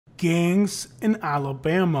Gangs in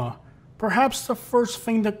Alabama. Perhaps the first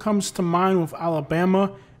thing that comes to mind with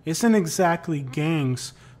Alabama isn't exactly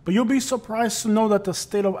gangs, but you'll be surprised to know that the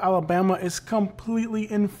state of Alabama is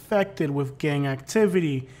completely infected with gang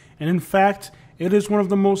activity, and in fact, it is one of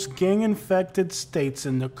the most gang-infected states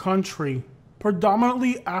in the country.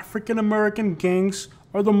 Predominantly African American gangs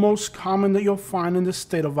are the most common that you'll find in the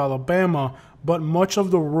state of Alabama, but much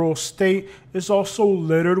of the rural state is also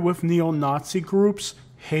littered with neo-Nazi groups,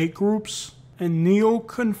 hate groups, and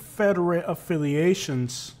neo-Confederate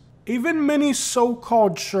affiliations. Even many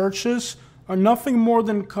so-called churches are nothing more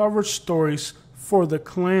than cover stories for the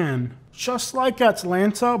Klan. Just like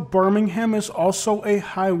Atlanta, Birmingham is also a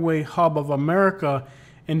highway hub of America,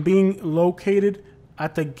 and being located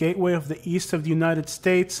at the gateway of the east of the United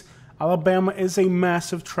States, Alabama is a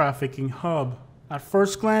massive trafficking hub. At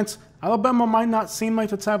first glance, Alabama might not seem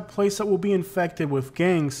like the type of place that will be infected with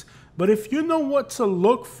gangs, but if you know what to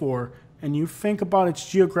look for, and you think about its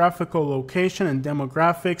geographical location and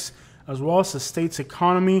demographics, as well as the state's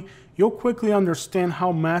economy, you'll quickly understand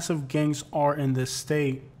how massive gangs are in this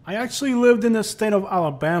state. I actually lived in the state of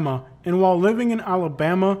Alabama, and while living in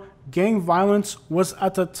Alabama, gang violence was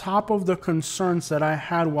at the top of the concerns that I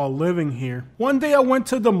had while living here. One day I went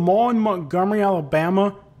to the mall in Montgomery,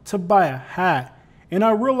 Alabama to buy a hat, and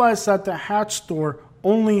I realized that the hat store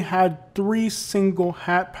only had 3 single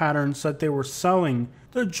hat patterns that they were selling.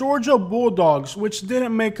 The Georgia Bulldogs, which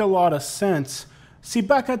didn't make a lot of sense. See,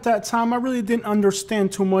 back at that time, I really didn't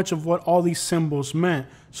understand too much of what all these symbols meant.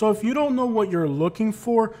 So if you don't know what you're looking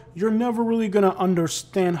for, you're never really going to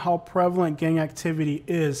understand how prevalent gang activity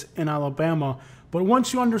is in Alabama. But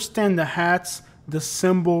once you understand the hats, the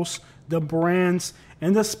symbols, the brands,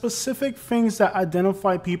 and the specific things that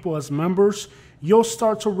identify people as members, you'll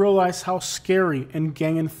start to realize how scary and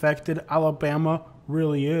gang-infected Alabama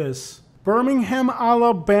really is. Birmingham,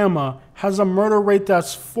 Alabama has a murder rate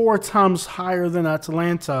that's 4 times higher than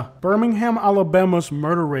Atlanta. Birmingham, Alabama's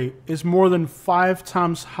murder rate is more than 5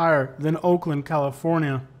 times higher than Oakland,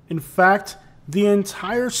 California. In fact, the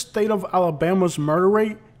entire state of Alabama's murder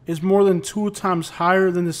rate is more than 2 times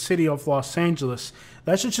higher than the city of Los Angeles.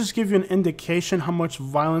 That should just give you an indication how much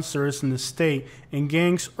violence there is in the state, and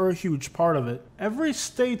gangs are a huge part of it. Every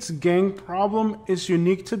state's gang problem is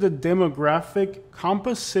unique to the demographic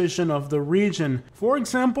composition of the region. For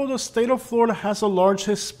example, the state of Florida has a large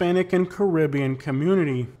Hispanic and Caribbean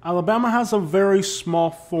community. Alabama has a very small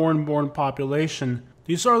foreign-born population.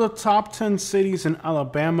 These are the top 10 cities in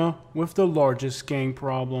Alabama with the largest gang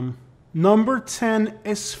problem. Number 10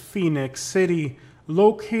 is Phoenix City,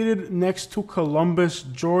 located next to Columbus,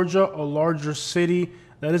 Georgia, a larger city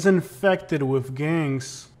that is infected with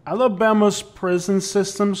gangs. Alabama's prison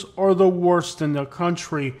systems are the worst in the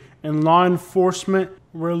country, and law enforcement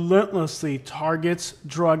relentlessly targets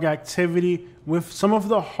drug activity with some of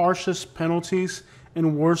the harshest penalties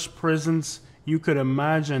and worst prisons you could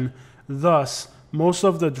imagine. Thus, most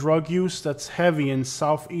of the drug use that's heavy in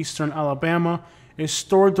southeastern Alabama is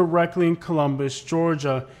stored directly in Columbus,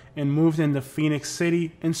 Georgia, and moved into Phoenix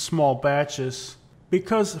City in small batches.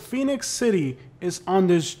 Because Phoenix City is on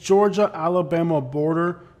this Georgia-Alabama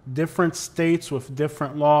border, different states with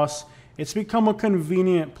different laws, it's become a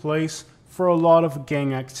convenient place for a lot of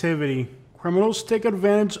gang activity. Criminals take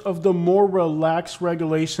advantage of the more relaxed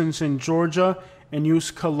regulations in Georgia and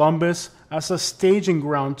use Columbus as a staging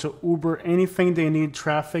ground to Uber anything they need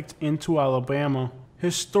trafficked into Alabama.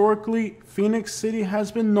 Historically, Phoenix City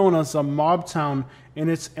has been known as a mob town, and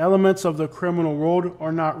its elements of the criminal world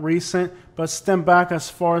are not recent, but stem back as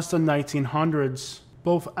far as the 1900s.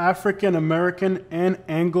 Both African American and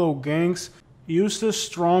Anglo gangs use this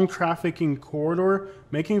strong trafficking corridor,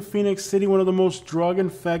 making Phoenix City one of the most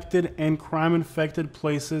drug-infected and crime-infected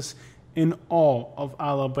places in all of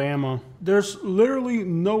Alabama. There's literally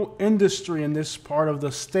no industry in this part of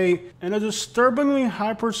the state, and a disturbingly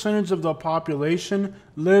high percentage of the population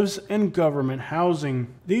lives in government housing.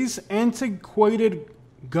 These antiquated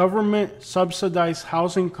government subsidized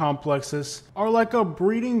housing complexes are like a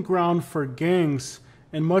breeding ground for gangs,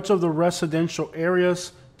 and much of the residential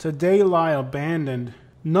areas today lie abandoned.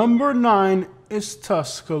 Number 9 is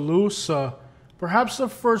Tuscaloosa. Perhaps the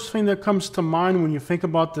first thing that comes to mind when you think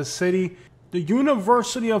about the city, the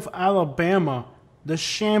University of Alabama, the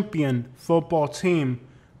champion football team.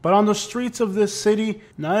 But on the streets of this city,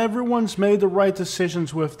 not everyone's made the right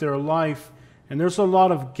decisions with their life, and there's a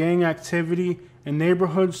lot of gang activity in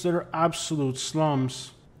neighborhoods that are absolute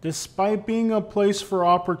slums. Despite being a place for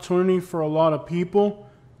opportunity for a lot of people,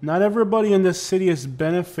 not everybody in this city is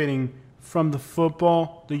benefiting from the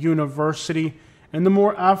football, the university, and the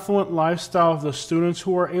more affluent lifestyle of the students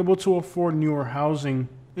who are able to afford newer housing.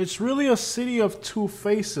 It's really a city of two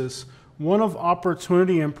faces, one of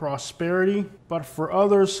opportunity and prosperity, but for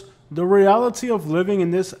others, the reality of living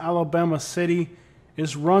in this Alabama city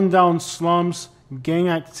is rundown slums, gang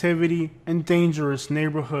activity, and dangerous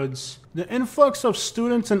neighborhoods. The influx of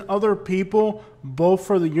students and other people, both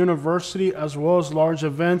for the university as well as large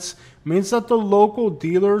events, means that the local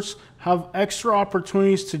dealers have extra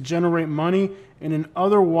opportunities to generate money in an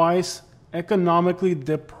otherwise economically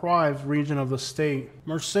deprived region of the state.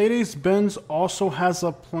 Mercedes-Benz also has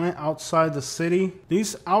a plant outside the city.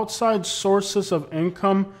 These outside sources of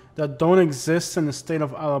income that don't exist in the state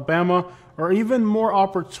of Alabama are even more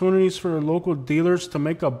opportunities for the local dealers to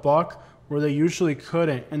make a buck where they usually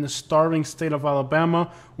couldn't in the starving state of Alabama,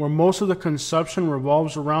 where most of the consumption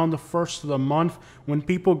revolves around the first of the month when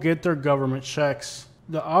people get their government checks.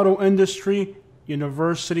 The auto industry,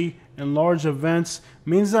 university, and large events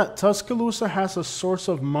means that Tuscaloosa has a source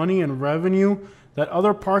of money and revenue that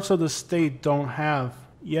other parts of the state don't have.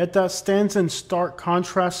 Yet that stands in stark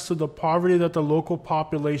contrast to the poverty that the local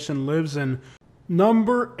population lives in.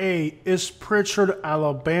 Number 8 is Pritchard,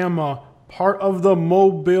 Alabama, part of the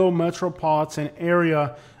Mobile metropolitan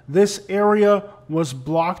area. This area was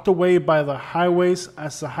blocked away by the highways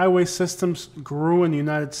as the highway systems grew in the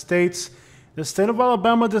United States. The state of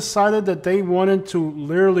Alabama decided that they wanted to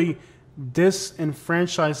literally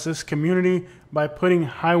disenfranchise this community by putting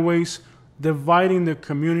highways, dividing the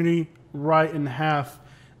community right in half.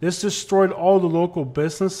 This destroyed all the local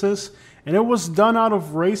businesses, and it was done out of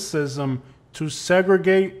racism to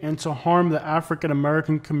segregate and to harm the African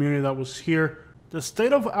American community that was here. The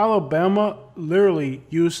state of Alabama literally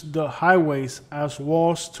used the highways as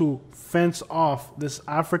walls to fence off this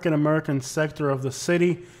African American sector of the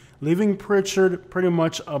city, leaving Pritchard pretty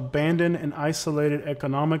much abandoned and isolated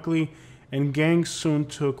economically, and gangs soon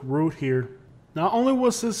took root here. Not only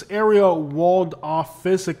was this area walled off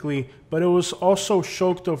physically, but it was also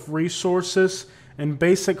choked of resources, and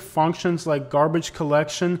basic functions like garbage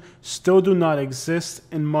collection still do not exist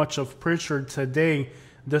in much of Pritchard today.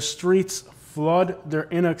 The streets flood, they're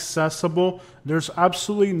inaccessible, there's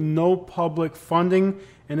absolutely no public funding,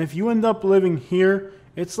 and if you end up living here,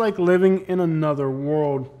 it's like living in another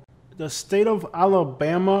world. The state of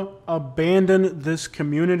Alabama abandoned this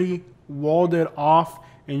community, walled it off,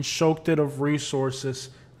 and choked it of resources.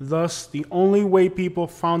 Thus, the only way people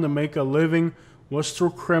found to make a living was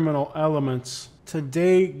through criminal elements.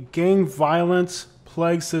 Today, gang violence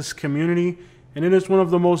plagues this community, and it is one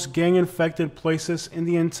of the most gang-infected places in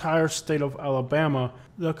the entire state of Alabama.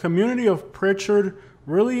 The community of Pritchard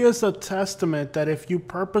really is a testament that if you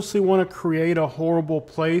purposely want to create a horrible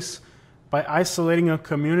place by isolating a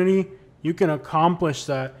community, you can accomplish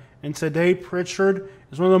that. And today, Pritchard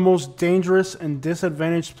is one of the most dangerous and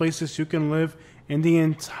disadvantaged places you can live in the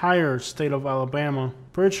entire state of Alabama.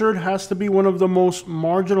 Pritchard has to be one of the most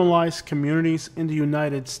marginalized communities in the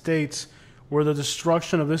United States, where the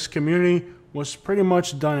destruction of this community was pretty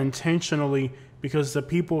much done intentionally because the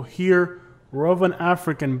people here were of an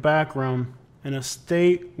African background, in a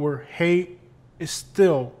state where hate is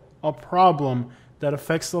still a problem that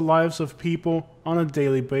affects the lives of people on a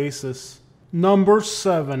daily basis. Number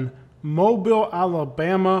 7, Mobile,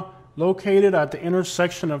 Alabama, located at the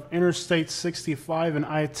intersection of Interstate 65 and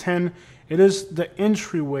I-10. It is the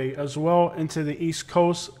entryway as well into the East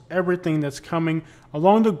Coast. Everything that's coming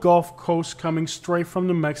along the Gulf Coast coming straight from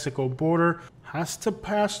the Mexico border has to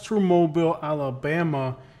pass through Mobile,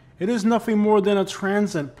 Alabama. It is nothing more than a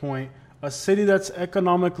transit point, a city that's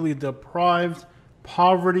economically deprived,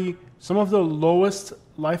 poverty, some of the lowest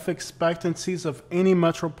life expectancies of any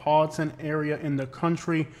metropolitan area in the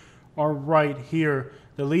country are right here.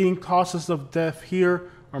 The leading causes of death here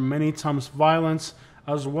are many times violence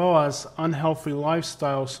as well as unhealthy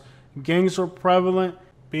lifestyles. Gangs are prevalent.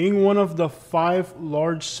 Being one of the 5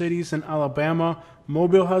 large cities in Alabama,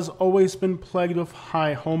 Mobile has always been plagued with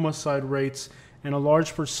high homicide rates, and a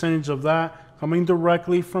large percentage of that coming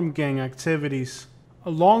directly from gang activities.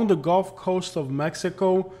 Along the Gulf Coast of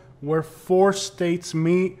Mexico, where 4 states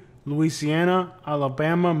meet, Louisiana,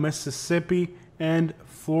 Alabama, Mississippi, and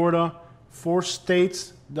Florida, 4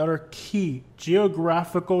 states that are key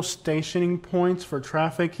geographical stationing points for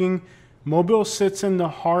trafficking, Mobile sits in the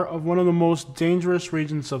heart of one of the most dangerous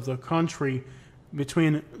regions of the country,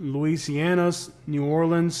 between Louisiana's New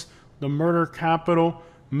Orleans, the murder capital,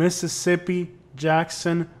 Mississippi,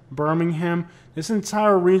 Jackson, Birmingham. This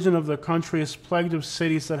entire region of the country is plagued with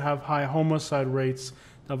cities that have high homicide rates.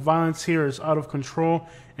 The violence here is out of control,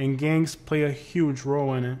 and gangs play a huge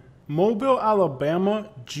role in it. Mobile, Alabama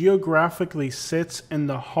geographically sits in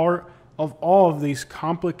the heart of all of these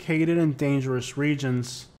complicated and dangerous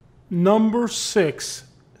regions. Number 6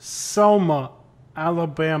 Selma,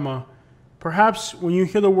 Alabama. Perhaps when you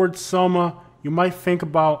hear the word Selma, you might think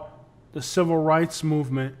about the civil rights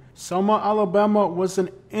movement. Selma, Alabama was an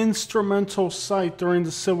instrumental site during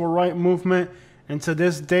the civil rights movement, and to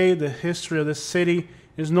this day, the history of the city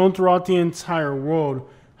is known throughout the entire world.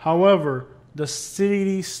 However, the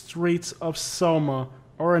city streets of Selma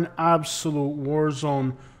are an absolute war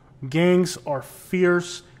zone. Gangs are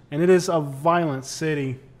fierce, and it is a violent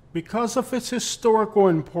city. Because of its historical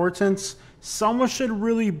importance, Selma should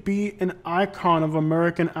really be an icon of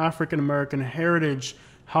African American heritage.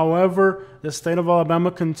 However, the state of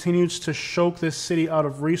Alabama continues to choke this city out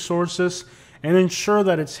of resources and ensure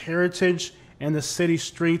that its heritage and the city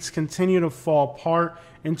streets continue to fall apart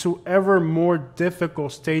into ever more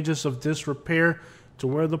difficult stages of disrepair, to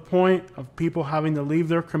where the point of people having to leave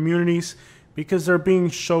their communities because they're being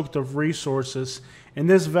choked of resources. In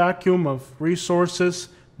this vacuum of resources,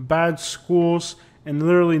 bad schools, and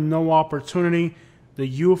literally no opportunity, the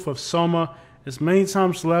youth of Selma is many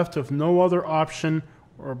times left with no other option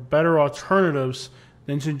or better alternatives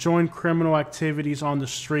than to join criminal activities on the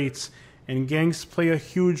streets, and gangs play a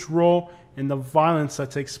huge role in the violence that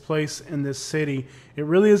takes place in this city. It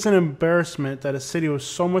really is an embarrassment that a city with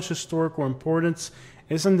so much historical importance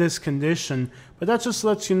is in this condition, but that just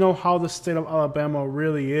lets you know how the state of Alabama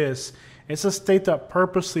really is. It's a state that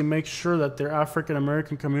purposely makes sure that their African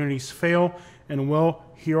American communities fail, and well,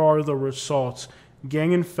 here are the results.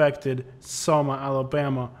 Gang-infected Selma,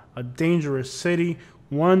 Alabama, a dangerous city,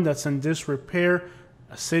 one that's in disrepair,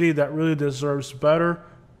 a city that really deserves better,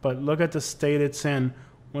 but look at the state it's in.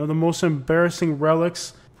 One of the most embarrassing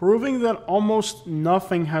relics, proving that almost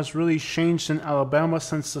nothing has really changed in Alabama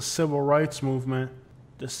since the civil rights movement.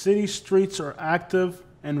 The city streets are active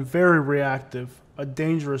and very reactive, a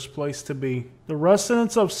dangerous place to be. The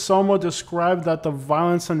residents of Selma described that the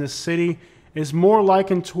violence in the city is more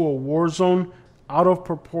likened to a war zone, out of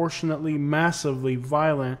proportionately massively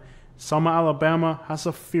violent. Selma, Alabama has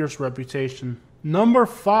a fierce reputation. Number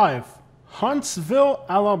 5, Huntsville,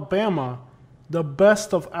 Alabama, the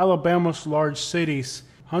best of Alabama's large cities.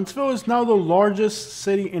 Huntsville is now the largest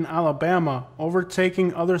city in Alabama,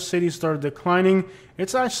 overtaking other cities that are declining.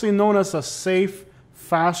 It's actually known as a safe,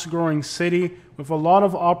 fast-growing city with a lot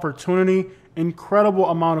of opportunity, incredible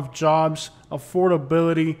amount of jobs,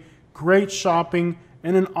 affordability, great shopping,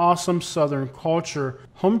 and an awesome southern culture.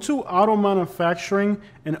 Home to auto manufacturing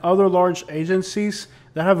and other large agencies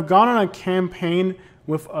that have gone on a campaign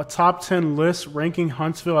with a top 10 list ranking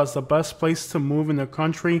Huntsville as the best place to move in the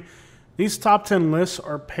country. These top 10 lists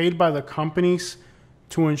are paid by the companies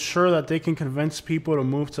to ensure that they can convince people to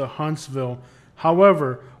move to Huntsville.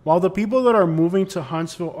 However, while the people that are moving to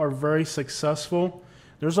Huntsville are very successful,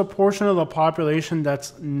 there's a portion of the population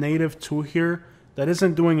that's native to here that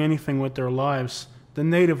isn't doing anything with their lives, the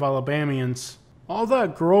native Alabamians. All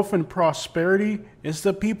that growth and prosperity is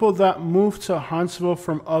the people that move to Huntsville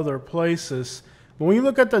from other places. But when you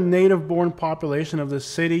look at the native-born population of the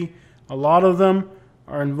city, a lot of them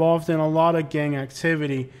are involved in a lot of gang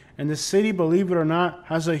activity, and the city, believe it or not,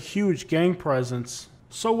 has a huge gang presence.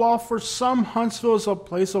 So while for some Huntsville is a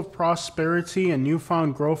place of prosperity and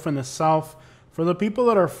newfound growth in the South, for the people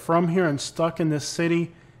that are from here and stuck in this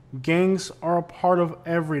city, gangs are a part of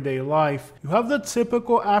everyday life. You have the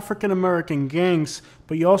typical African American gangs,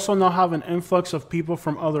 but you also now have an influx of people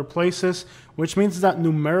from other places, which means that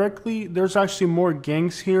numerically there's actually more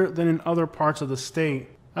gangs here than in other parts of the state.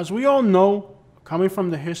 As we all know, coming from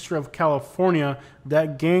the history of California,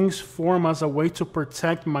 that gangs form as a way to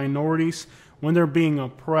protect minorities when they're being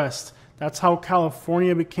oppressed. That's how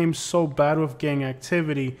California became so bad with gang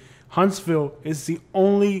activity. Huntsville is the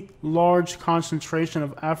only large concentration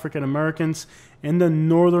of African Americans in the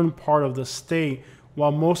northern part of the state,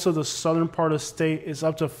 while most of the southern part of the state is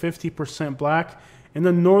up to 50% black. In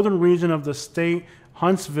the northern region of the state,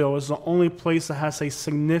 Huntsville is the only place that has a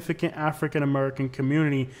significant African American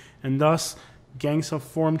community, and thus gangs have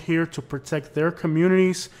formed here to protect their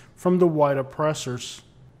communities from the white oppressors.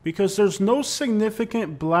 Because there's no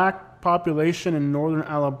significant black population in northern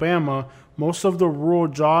Alabama, most of the rural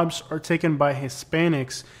jobs are taken by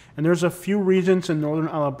Hispanics, and there's a few regions in northern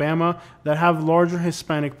Alabama that have larger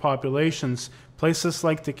Hispanic populations. Places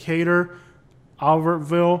like Decatur,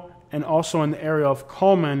 Albertville, and also in the area of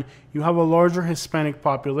Coleman, you have a larger Hispanic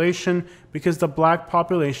population because the black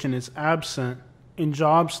population is absent. In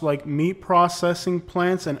jobs like meat processing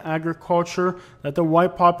plants and agriculture that the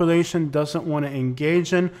white population doesn't want to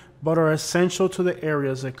engage in, but are essential to the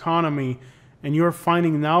area's economy. And you're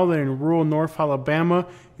finding now that in rural North Alabama,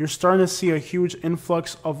 you're starting to see a huge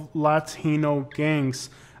influx of Latino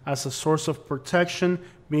gangs. as a source of protection,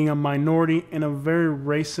 being a minority in a very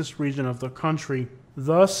racist region of the country.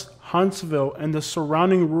 Thus, Huntsville and the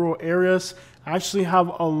surrounding rural areas actually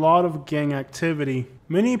have a lot of gang activity.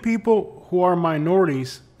 Many people who are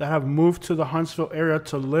minorities that have moved to the Huntsville area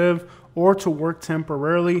to live or to work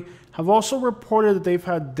temporarily have also reported that they've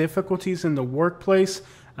had difficulties in the workplace,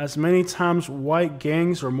 as many times white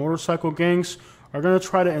gangs or motorcycle gangs are going to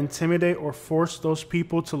try to intimidate or force those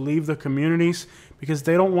people to leave the communities because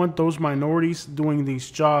they don't want those minorities doing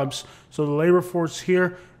these jobs. So the labor force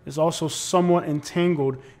here is also somewhat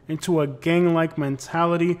entangled into a gang-like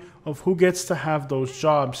mentality of who gets to have those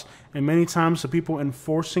jobs. And many times the people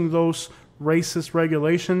enforcing those racist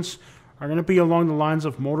regulations are going to be along the lines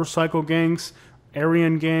of motorcycle gangs,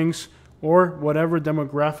 Aryan gangs, or whatever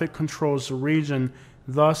demographic controls the region.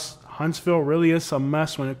 Thus, Huntsville really is a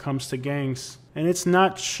mess when it comes to gangs. And it's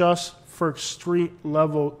not just for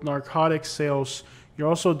street-level narcotic sales. You're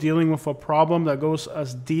also dealing with a problem that goes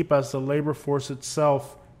as deep as the labor force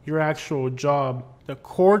itself, your actual job. The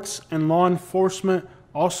courts and law enforcement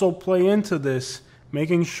also play into this,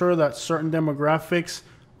 making sure that certain demographics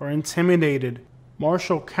are intimidated.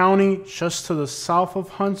 Marshall County, just to the south of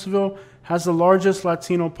Huntsville, has the largest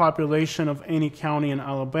Latino population of any county in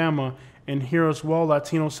Alabama. And here as well,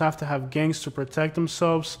 Latinos have to have gangs to protect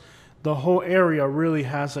themselves. The whole area really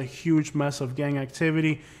has a huge mess of gang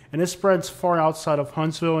activity, and it spreads far outside of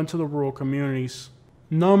Huntsville into the rural communities.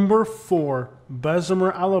 Number 4,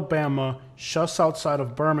 Bessemer, Alabama, just outside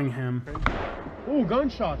of Birmingham. Oh,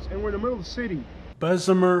 gunshots, and we're in the middle of the city.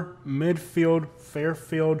 Bessemer, Midfield,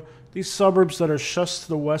 Fairfield, these suburbs that are just to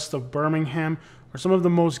the west of Birmingham are some of the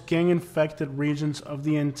most gang-infected regions of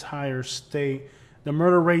the entire state. The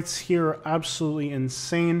murder rates here are absolutely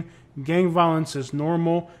insane. Gang violence is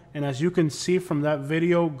normal, and as you can see from that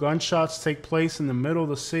video, gunshots take place in the middle of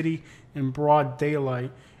the city in broad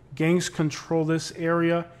daylight. Gangs control this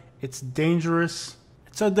area. It's dangerous.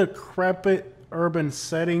 It's a decrepit urban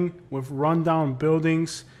setting with rundown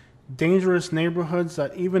buildings, dangerous neighborhoods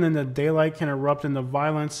that even in the daylight can erupt into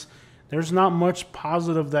violence. There's not much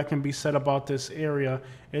positive that can be said about this area.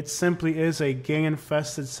 It simply is a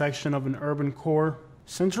gang-infested section of an urban core.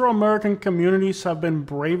 Central American communities have been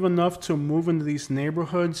brave enough to move into these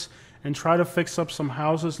neighborhoods and try to fix up some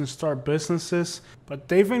houses and start businesses, but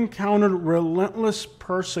they've encountered relentless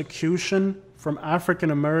persecution from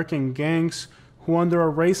African American gangs who, under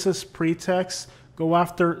a racist pretext, go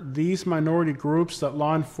after these minority groups that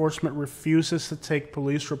law enforcement refuses to take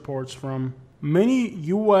police reports from. Many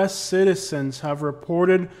U.S. citizens have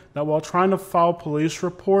reported that while trying to file police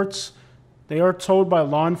reports, they are told by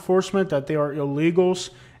law enforcement that they are illegals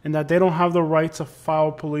and that they don't have the right to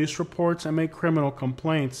file police reports and make criminal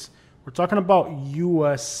complaints. We're talking about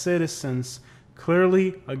U.S. citizens.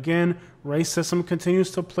 Clearly, again, racism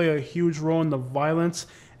continues to play a huge role in the violence,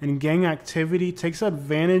 and gang activity takes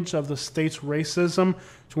advantage of the state's racism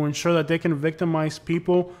to ensure that they can victimize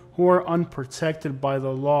people who are unprotected by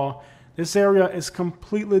the law. This area is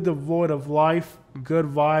completely devoid of life, good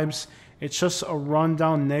vibes. It's just a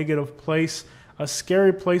rundown, negative place, a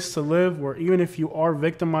scary place to live where even if you are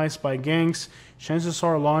victimized by gangs, chances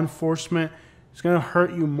are law enforcement is going to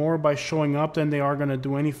hurt you more by showing up than they are going to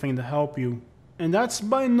do anything to help you. And that's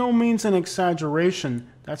by no means an exaggeration.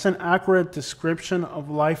 That's an accurate description of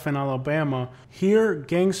life in Alabama. Here,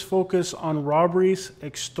 gangs focus on robberies,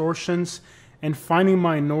 extortions, and finding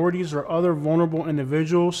minorities or other vulnerable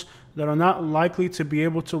individuals that are not likely to be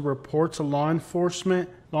able to report to law enforcement.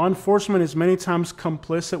 Law enforcement is many times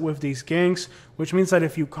complicit with these gangs, which means that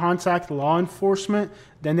if you contact law enforcement,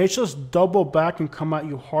 then they just double back and come at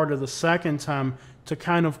you harder the second time to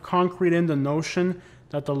kind of concrete in the notion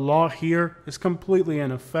that the law here is completely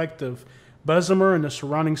ineffective. Bessemer and the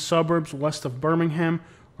surrounding suburbs west of Birmingham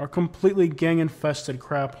are completely gang-infested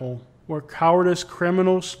crap hole, where cowardice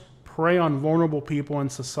criminals prey on vulnerable people in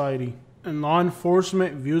society. And law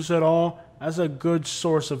enforcement views it all as a good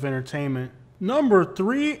source of entertainment. Number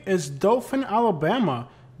 3 is Dothan, Alabama.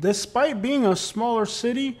 Despite being a smaller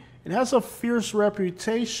city, it has a fierce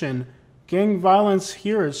reputation. Gang violence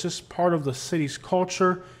here is just part of the city's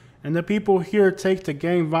culture, and the people here take to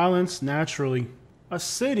gang violence naturally. A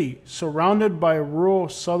city surrounded by rural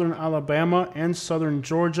southern Alabama and southern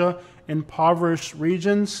Georgia, impoverished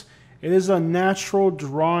regions, it is a natural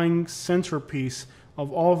drawing centerpiece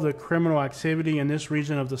of all of the criminal activity in this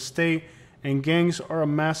region of the state, and gangs are a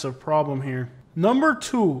massive problem here. Number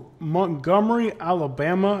 2, Montgomery,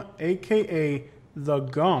 Alabama, aka the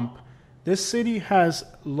Gump. This city has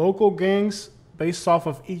local gangs based off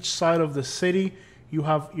of each side of the city. You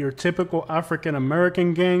have your typical African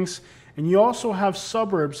American gangs, And you also have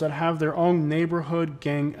suburbs that have their own neighborhood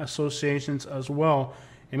gang associations as well.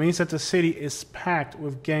 It means that the city is packed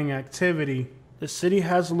with gang activity. The city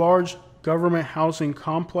has large government housing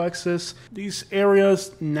complexes. These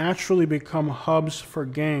areas naturally become hubs for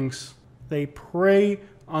gangs. They prey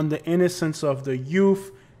on the innocence of the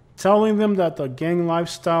youth, telling them that the gang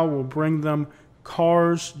lifestyle will bring them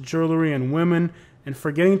cars, jewelry, and women, and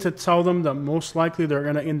forgetting to tell them that most likely they're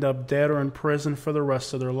going to end up dead or in prison for the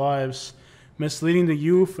rest of their lives. Misleading the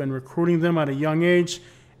youth and recruiting them at a young age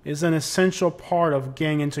is an essential part of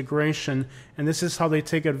gang integration, and this is how they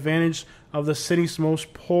take advantage of the city's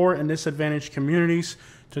most poor and disadvantaged communities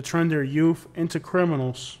to turn their youth into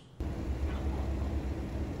criminals.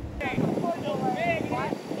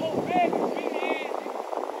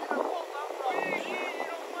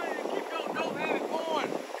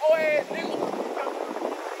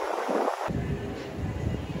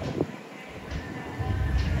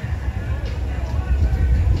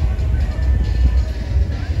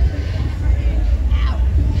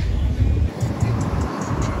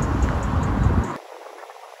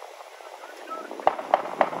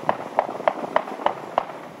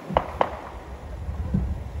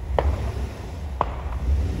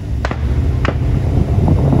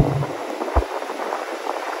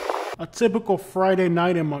 A typical Friday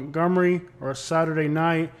night in Montgomery or a Saturday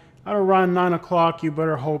night at around 9 o'clock, you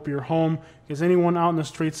better hope you're home, because anyone out in the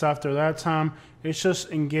streets after that time, it's just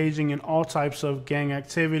engaging in all types of gang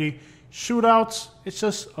activity. Shootouts, it's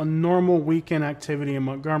just a normal weekend activity in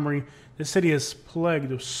Montgomery. The city is plagued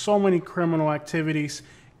with so many criminal activities.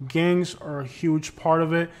 Gangs are a huge part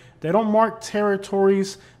of it. They don't mark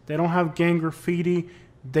territories. They don't have gang graffiti.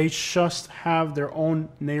 They just have their own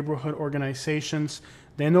neighborhood organizations.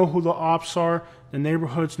 They know who the ops are, the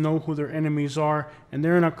neighborhoods know who their enemies are, and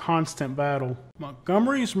they're in a constant battle.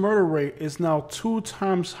 Montgomery's murder rate is now 2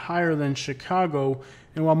 times higher than Chicago,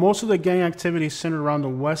 and while most of the gang activity is centered around the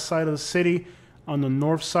west side of the city, on the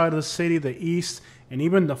north side of the city, the east, and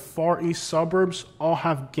even the far east suburbs all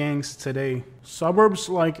have gangs today. Suburbs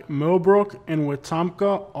like Millbrook and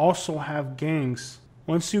Wetumpka also have gangs.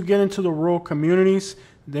 Once you get into the rural communities,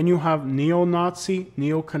 then you have neo-Nazi,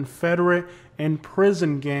 neo-Confederate, and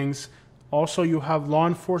prison gangs. Also, you have law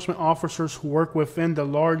enforcement officers who work within the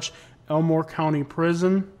large Elmore County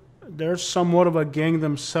Prison. They're somewhat of a gang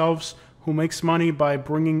themselves who makes money by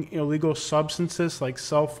bringing illegal substances like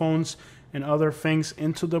cell phones and other things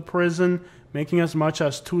into the prison, making as much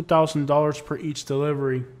as $2,000 per each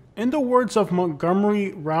delivery. In the words of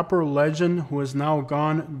Montgomery rapper legend, who is now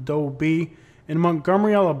gone, Doe B, in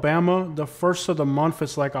Montgomery, Alabama, the first of the month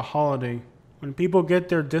is like a holiday. When people get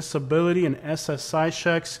their disability and SSI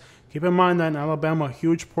checks, keep in mind that in Alabama, a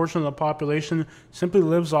huge portion of the population simply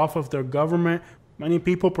lives off of their government. Many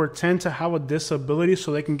people pretend to have a disability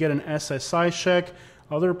so they can get an SSI check.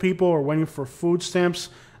 Other people are waiting for food stamps.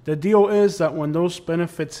 The deal is that when those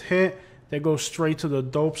benefits hit, they go straight to the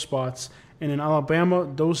dope spots. And in Alabama,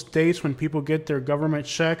 those days when people get their government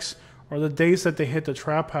checks are the days that they hit the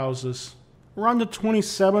trap houses. Around the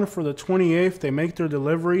 27th or the 28th, they make their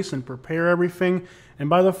deliveries and prepare everything. And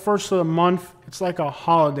by the first of the month, it's like a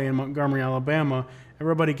holiday in Montgomery, Alabama.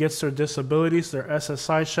 Everybody gets their disabilities, their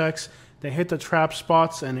SSI checks. They hit the trap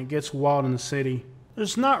spots, and it gets wild in the city.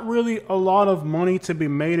 There's not really a lot of money to be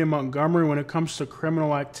made in Montgomery when it comes to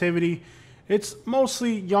criminal activity. It's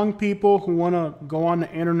mostly young people who want to go on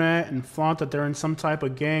the internet and flaunt that they're in some type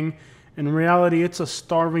of gang. In reality, it's a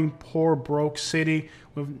starving, poor, broke city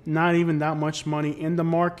with not even that much money in the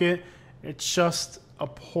market. It's just a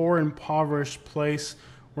poor, impoverished place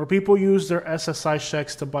where people use their SSI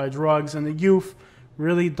checks to buy drugs, and the youth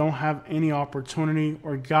really don't have any opportunity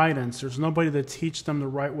or guidance. There's nobody to teach them the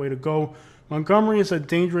right way to go. Montgomery is a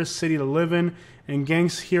dangerous city to live in, and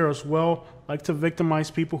gangs here as well like to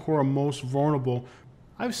victimize people who are most vulnerable.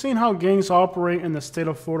 I've seen how gangs operate in the state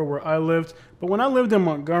of Florida where I lived, but when I lived in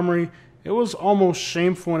Montgomery, it was almost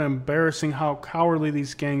shameful and embarrassing how cowardly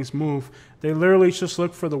these gangs move. They literally just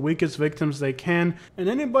look for the weakest victims they can, and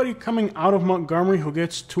anybody coming out of Montgomery who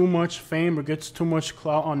gets too much fame or gets too much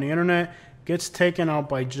clout on the internet gets taken out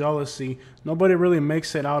by jealousy. Nobody really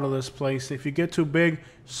makes it out of this place. If you get too big,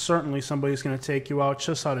 certainly somebody's going to take you out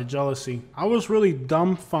just out of jealousy. I was really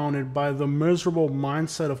dumbfounded by the miserable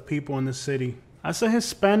mindset of people in the city. As a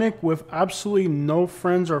Hispanic with absolutely no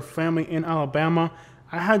friends or family in Alabama,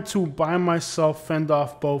 I had to by myself fend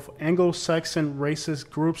off both Anglo-Saxon racist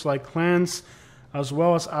groups like clans, as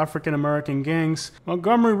well as African American gangs.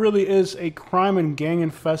 Montgomery really is a crime and gang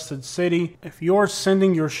infested city. If you are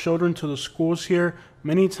sending your children to the schools here,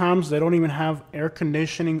 many times they don't even have air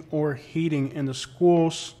conditioning or heating in the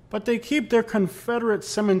schools, but they keep their Confederate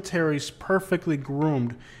cemeteries perfectly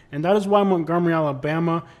groomed. And that is why Montgomery,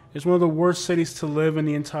 Alabama is one of the worst cities to live in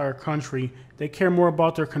the entire country. They care more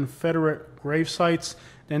about their Confederate grave sites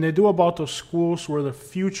than they do about the schools where the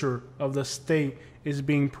future of the state is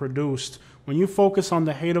being produced. When you focus on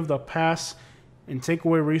the hate of the past and take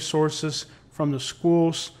away resources from the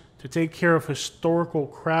schools to take care of historical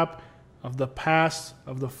crap of the past,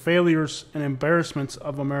 of the failures and embarrassments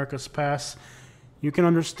of America's past, you can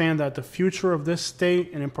understand that the future of this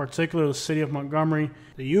state, and in particular the city of Montgomery,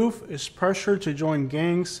 the youth is pressured to join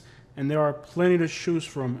gangs, and there are plenty to choose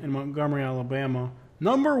from in Montgomery, Alabama.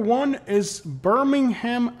 Number 1 is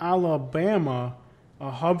Birmingham, Alabama,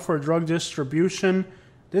 a hub for drug distribution.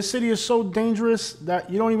 This city is so dangerous that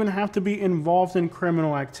you don't even have to be involved in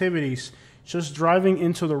criminal activities. Just driving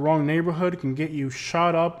into the wrong neighborhood can get you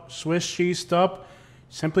shot up, Swiss cheesed up,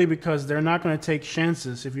 simply because they're not going to take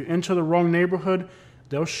chances. If you enter the wrong neighborhood,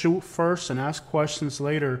 they'll shoot first and ask questions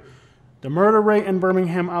later. The murder rate in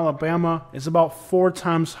Birmingham, Alabama is about 4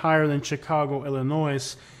 times higher than Chicago,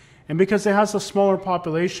 Illinois. And because it has a smaller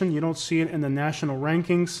population, you don't see it in the national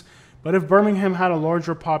rankings. But if Birmingham had a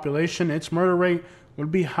larger population, its murder rate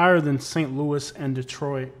would be higher than St. Louis and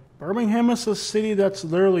Detroit. Birmingham is a city that's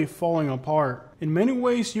literally falling apart. In many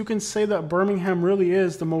ways, you can say that Birmingham really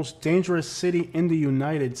is the most dangerous city in the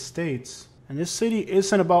United States. And this city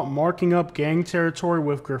isn't about marking up gang territory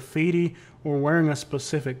with graffiti or wearing a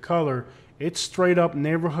specific color. It's straight up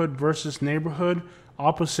neighborhood versus neighborhood,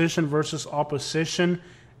 opposition versus opposition,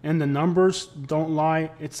 and the numbers don't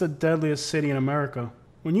lie. It's the deadliest city in America.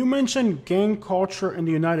 When you mention gang culture in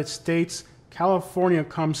the United States, California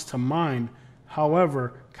comes to mind.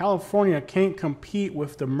 However, California can't compete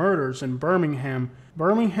with the murders in Birmingham.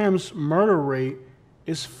 Birmingham's murder rate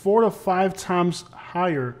is 4 to 5 times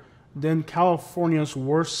higher than California's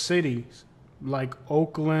worst cities, like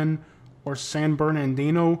Oakland or San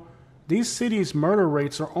Bernardino. These cities' murder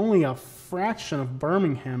rates are only a fraction of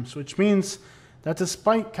Birmingham's, which means that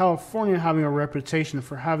despite California having a reputation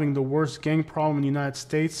for having the worst gang problem in the United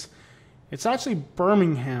States, it's actually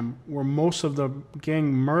Birmingham where most of the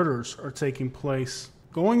gang murders are taking place.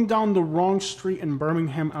 Going down the wrong street in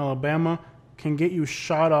Birmingham, Alabama can get you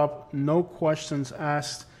shot up, no questions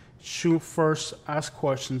asked, shoot first, ask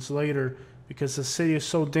questions later. Because the city is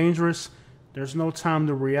so dangerous, there's no time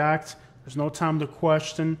to react, there's no time to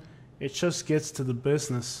question, it just gets to the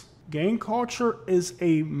business. Gang culture is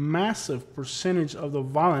a massive percentage of the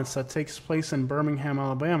violence that takes place in Birmingham,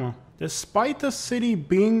 Alabama. Despite the city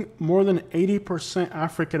being more than 80%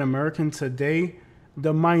 African American today,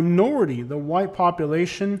 the minority, the white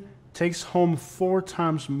population, takes home 4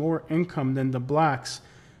 times more income than the blacks.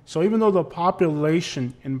 So even though the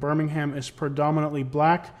population in Birmingham is predominantly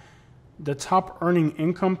black, the top earning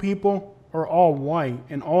income people are all white,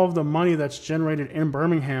 and all of the money that's generated in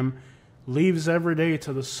Birmingham leaves every day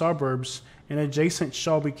to the suburbs in adjacent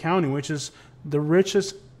Shelby County, which is the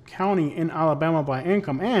richest county in Alabama by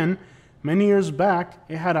income. And many years back,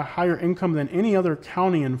 it had a higher income than any other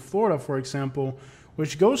county in Florida, for example,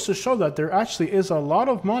 which goes to show that there actually is a lot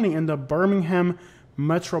of money in the Birmingham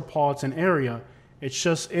metropolitan area. It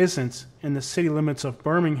just isn't in the city limits of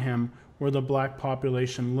Birmingham where the black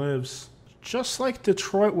population lives. Just like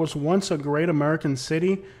Detroit was once a great American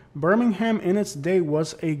city, Birmingham in its day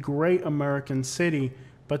was a great American city,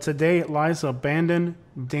 but today it lies abandoned,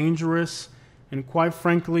 dangerous, and quite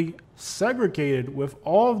frankly, segregated, with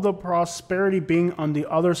all of the prosperity being on the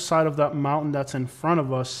other side of that mountain that's in front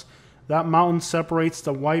of us. That mountain separates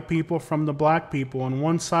the white people from the black people. On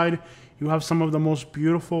one side, you have some of the most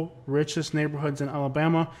beautiful, richest neighborhoods in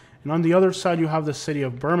Alabama, and on the other side, you have the city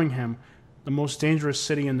of Birmingham, the most dangerous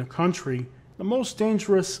city in the country. The most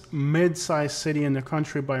dangerous mid-sized city in the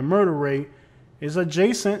country by murder rate is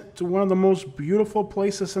adjacent to one of the most beautiful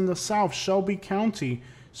places in the South, Shelby County,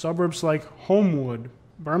 suburbs like Homewood.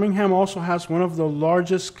 Birmingham also has one of the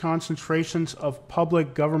largest concentrations of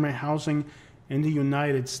public government housing in the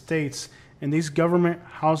United States, and these government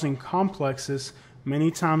housing complexes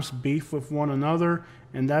many times beef with one another,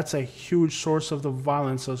 and that's a huge source of the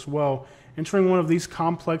violence as well. Entering one of these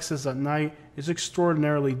complexes at night is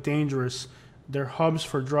extraordinarily dangerous. They're hubs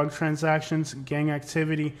for drug transactions, gang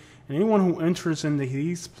activity, and anyone who enters into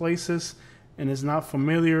these places and is not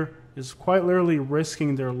familiar is quite literally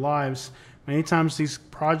risking their lives. Many times these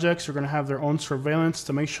projects are going to have their own surveillance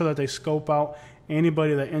to make sure that they scope out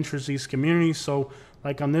anybody that enters these communities. So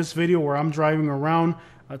like on this video where I'm driving around,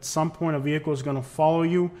 At some point, a vehicle is going to follow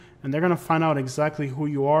you, and they're going to find out exactly who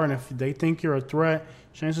you are, and if they think you're a threat,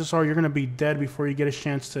 chances are you're going to be dead before you get a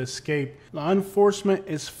chance to escape. Law enforcement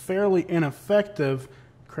is fairly ineffective.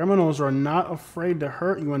 Criminals are not afraid to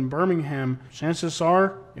hurt you in Birmingham. Chances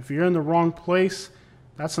are, if you're in the wrong place,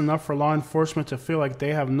 that's enough for law enforcement to feel like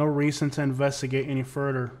they have no reason to investigate any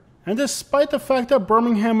further. And despite the fact that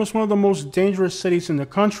Birmingham is one of the most dangerous cities in the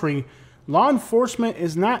country, law enforcement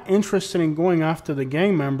is not interested in going after the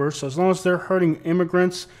gang members as long as they're hurting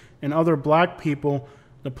immigrants and other black people.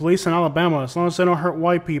 The police in Alabama, as long as they don't hurt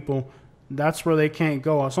white people, that's where they can't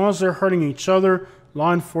go. As long as they're hurting each other,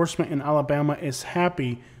 law enforcement in Alabama is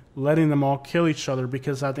happy letting them all kill each other,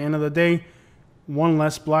 because at the end of the day, one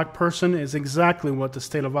less black person is exactly what the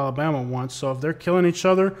state of Alabama wants. So if they're killing each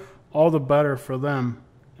other, all the better for them.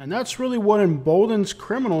 And that's really what emboldens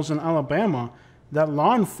criminals in Alabama, that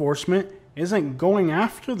law enforcement isn't going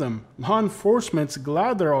after them. Law enforcement's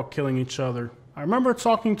glad they're all killing each other. I remember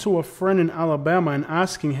talking to a friend in Alabama and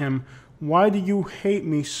asking him, why do you hate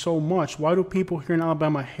me so much? Why do people here in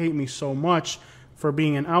Alabama hate me so much for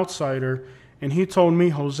being an outsider? And he told me,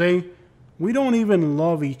 Jose, we don't even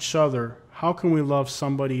love each other. How can we love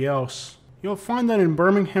somebody else? You'll find that in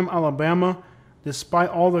Birmingham, Alabama, despite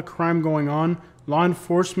all the crime going on, law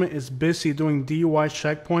enforcement is busy doing DUI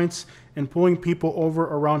checkpoints and pulling people over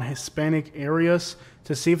around Hispanic areas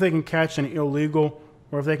to see if they can catch an illegal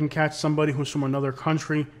or if they can catch somebody who's from another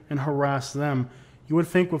country and harass them. You would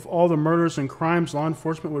think with all the murders and crimes, law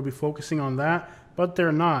enforcement would be focusing on that, but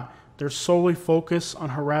they're not. They're solely focused on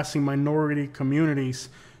harassing minority communities.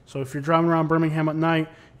 So if you're driving around Birmingham at night,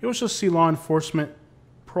 you'll just see law enforcement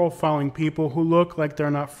profiling people who look like they're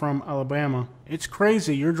not from Alabama. It's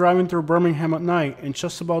crazy. You're driving through Birmingham at night, and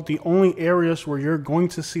just about the only areas where you're going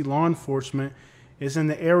to see law enforcement is in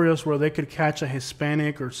the areas where they could catch a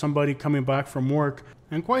Hispanic or somebody coming back from work.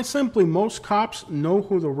 And quite simply, most cops know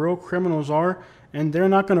who the real criminals are, and they're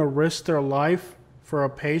not going to risk their life for a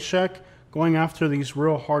paycheck going after these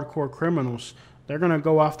real hardcore criminals. They're going to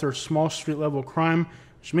go after small street level crime,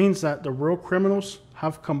 which means that the real criminals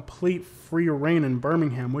have complete free reign in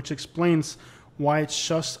Birmingham, which explains why it's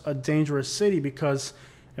just a dangerous city, because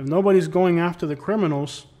if nobody's going after the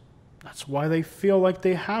criminals, that's why they feel like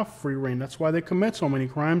they have free reign. That's why they commit so many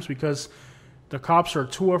crimes, because the cops are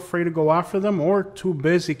too afraid to go after them or too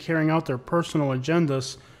busy carrying out their personal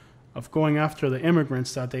agendas of going after the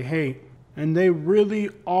immigrants that they hate. And they really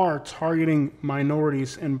are targeting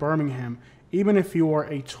minorities in Birmingham. Even if you are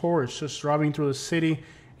a tourist just driving through the city,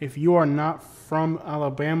 if you are not from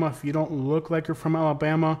Alabama, if you don't look like you're from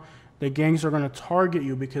Alabama, the gangs are going to target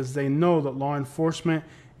you because they know that law enforcement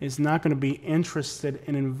is not going to be interested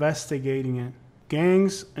in investigating it.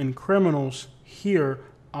 Gangs and criminals here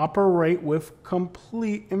operate with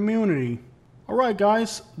complete immunity. Alright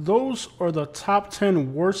guys, those are the top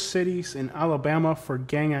 10 worst cities in Alabama for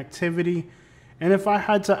gang activity. And if I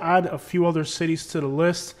had to add a few other cities to the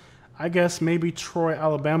list, I guess maybe Troy,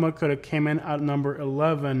 Alabama could have came in at number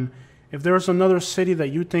 11. If there's another city that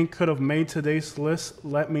you think could have made today's list,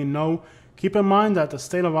 let me know. Keep in mind that the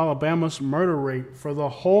state of Alabama's murder rate for the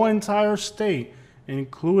whole entire state,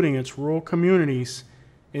 including its rural communities,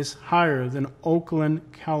 is higher than Oakland,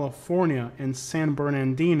 California, and San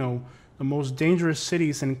Bernardino, the most dangerous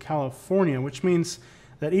cities in California, which means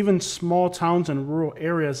that even small towns and rural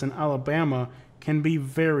areas in Alabama can be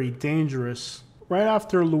very dangerous. Right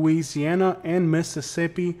after Louisiana and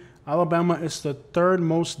Mississippi, Alabama is the third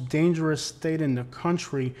most dangerous state in the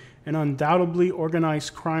country, and undoubtedly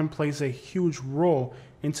organized crime plays a huge role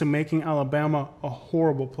into making Alabama a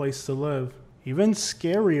horrible place to live. Even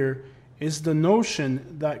scarier is the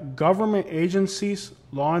notion that government agencies,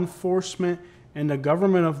 law enforcement, and the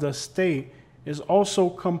government of the state is also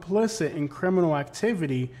complicit in criminal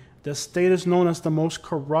activity. The state is known as the most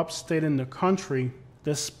corrupt state in the country.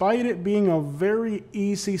 Despite it being a very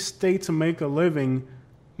easy state to make a living,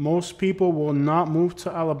 most people will not move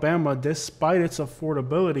to Alabama despite its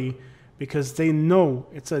affordability because they know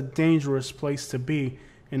it's a dangerous place to be.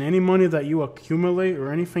 And any money that you accumulate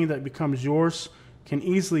or anything that becomes yours can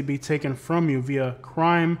easily be taken from you via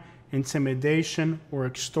crime, intimidation, or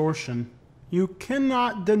extortion. You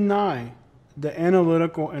cannot deny the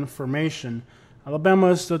analytical information. Alabama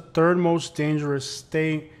is the third most dangerous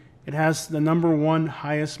state. It has the #1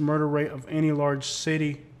 highest murder rate of any large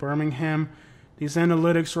city, Birmingham. These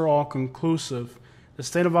analytics are all conclusive. The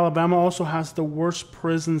state of Alabama also has the worst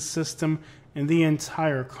prison system in the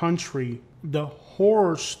entire country. The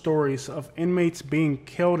horror stories of inmates being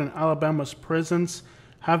killed in Alabama's prisons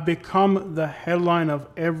have become the headline of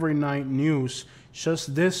every night news.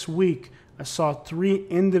 Just this week, I saw 3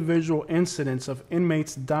 individual incidents of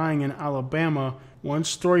inmates dying in Alabama. One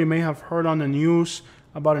story you may have heard on the news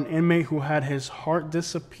about an inmate who had his heart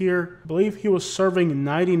disappear. I believe he was serving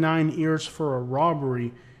 99 years for a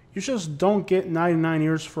robbery. You just don't get 99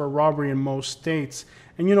 years for a robbery in most states.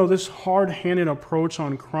 And you know, this hard-handed approach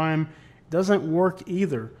on crime doesn't work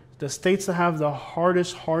either. The states that have the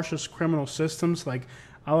hardest, harshest criminal systems, like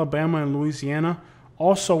Alabama and Louisiana,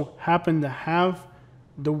 also happen to have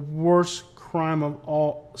the worst crime of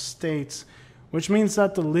all states, which means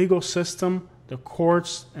that the legal system, the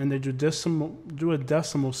courts, and the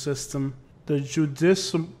judicial system,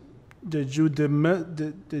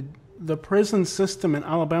 the prison system in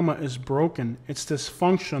Alabama is broken. It's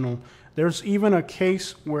dysfunctional. There's even a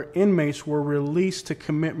case where inmates were released to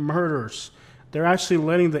commit murders. They're actually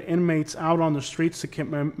letting the inmates out on the streets to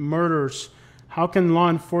commit murders. How can law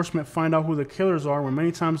enforcement find out who the killers are when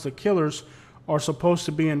many times the killers are supposed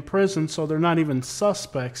to be in prison, so they're not even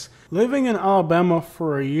suspects? Living in Alabama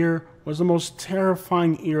for a year was the most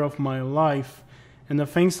terrifying year of my life, and the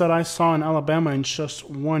things that I saw in Alabama in just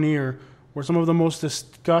 1 year were some of the most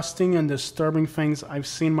disgusting and disturbing things I've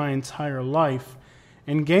seen my entire life.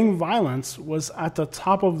 And gang violence was at the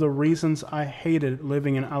top of the reasons I hated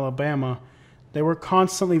living in Alabama. They were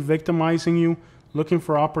constantly victimizing you, looking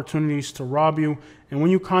for opportunities to rob you, and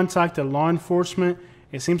when you contacted law enforcement,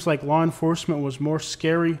 it seems like law enforcement was more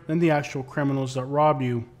scary than the actual criminals that rob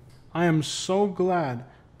you. I am so glad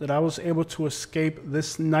that I was able to escape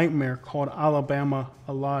this nightmare called Alabama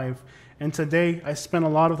alive. And today, I spent a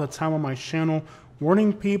lot of the time on my channel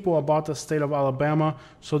warning people about the state of Alabama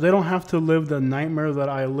so they don't have to live the nightmare that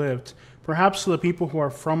I lived. Perhaps to the people who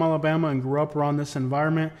are from Alabama and grew up around this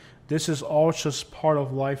environment, this is all just part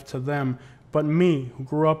of life to them. But me, who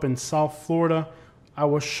grew up in South Florida, I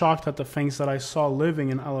was shocked at the things that I saw living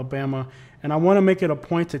in Alabama, and I want to make it a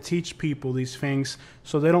point to teach people these things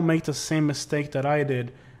so they don't make the same mistake that I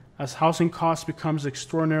did. As housing costs becomes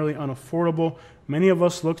extraordinarily unaffordable, many of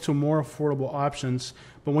us look to more affordable options.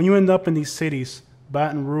 But when you end up in these cities,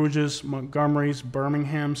 Baton Rouges, Montgomerys,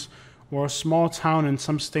 Birminghams, or a small town in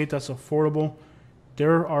some state that's affordable,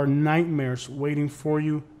 there are nightmares waiting for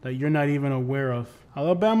you that you're not even aware of.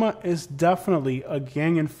 Alabama is definitely a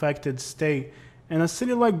gang-infected state, and a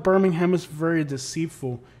city like Birmingham is very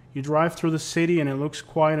deceitful. You drive through the city and it looks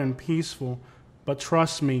quiet and peaceful, but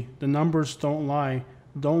trust me, the numbers don't lie.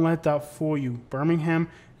 Don't let that fool you. Birmingham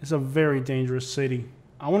is a very dangerous city.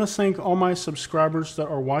 I want to thank all my subscribers that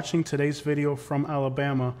are watching today's video from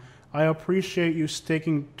Alabama. I appreciate you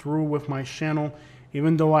sticking through with my channel,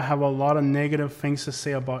 even though I have a lot of negative things to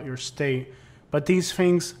say about your state. But these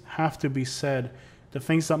things have to be said. The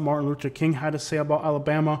things that Martin Luther King had to say about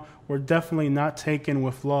Alabama were definitely not taken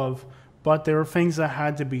with love, but there were things that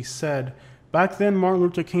had to be said. Back then, Martin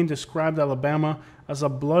Luther King described Alabama as a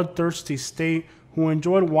bloodthirsty state who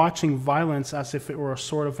enjoyed watching violence as if it were a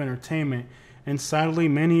sort of entertainment. And sadly,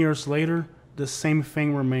 many years later, the same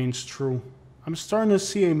thing remains true. I'm starting to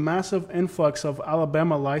see a massive influx of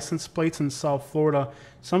Alabama license plates in South Florida,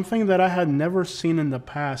 something that I had never seen in the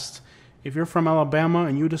past. If you're from Alabama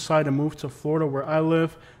and you decide to move to Florida where I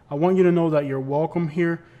live, I want you to know that you're welcome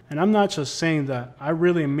here. And I'm not just saying that, I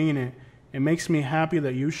really mean it. It makes me happy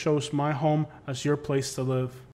that you chose my home as your place to live.